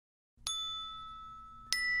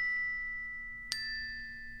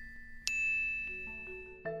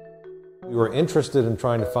We were interested in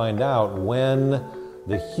trying to find out when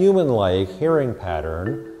the human-like hearing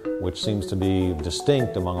pattern, which seems to be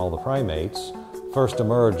distinct among all the primates, first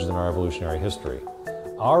emerged in our evolutionary history.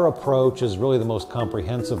 Our approach is really the most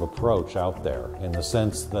comprehensive approach out there in the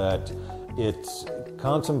sense that it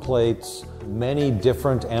contemplates many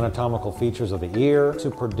different anatomical features of the ear to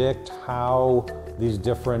predict how these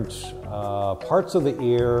different parts of the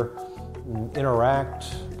ear interact,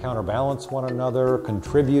 counterbalance one another,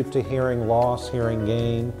 contribute to hearing loss, hearing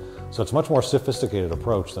gain. So it's a much more sophisticated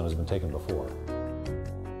approach than has been taken before.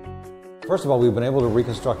 First of all, we've been able to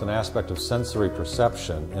reconstruct an aspect of sensory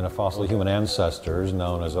perception in a fossil human ancestors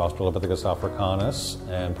known as Australopithecus africanus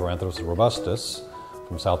and Paranthropus robustus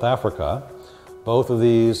from South Africa. Both of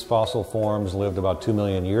these fossil forms lived about 2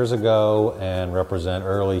 million years ago and represent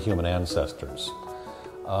early human ancestors.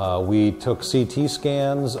 We took CT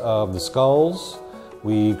scans of the skulls.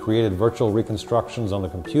 We created virtual reconstructions on the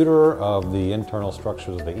computer of the internal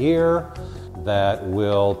structures of the ear that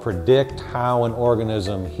will predict how an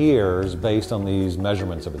organism hears based on these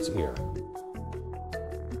measurements of its ear.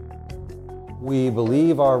 We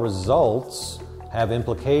believe our results have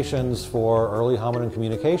implications for early hominin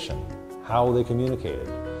communication, how they communicated.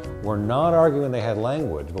 We're not arguing they had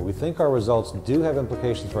language, but we think our results do have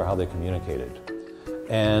implications for how they communicated.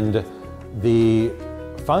 And the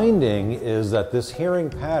finding is that this hearing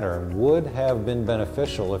pattern would have been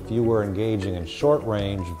beneficial if you were engaging in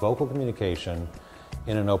short-range vocal communication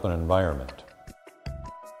in an open environment.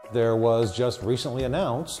 There was just recently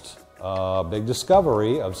announced a big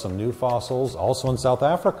discovery of some new fossils, also in South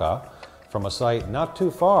Africa, from a site not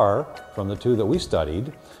too far from the two that we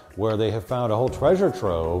studied, where they have found a whole treasure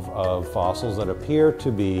trove of fossils that appear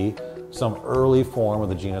to be some early form of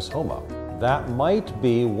the genus Homo. That might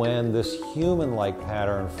be when this human-like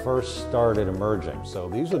pattern first started emerging. So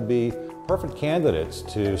these would be perfect candidates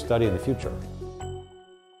to study in the future.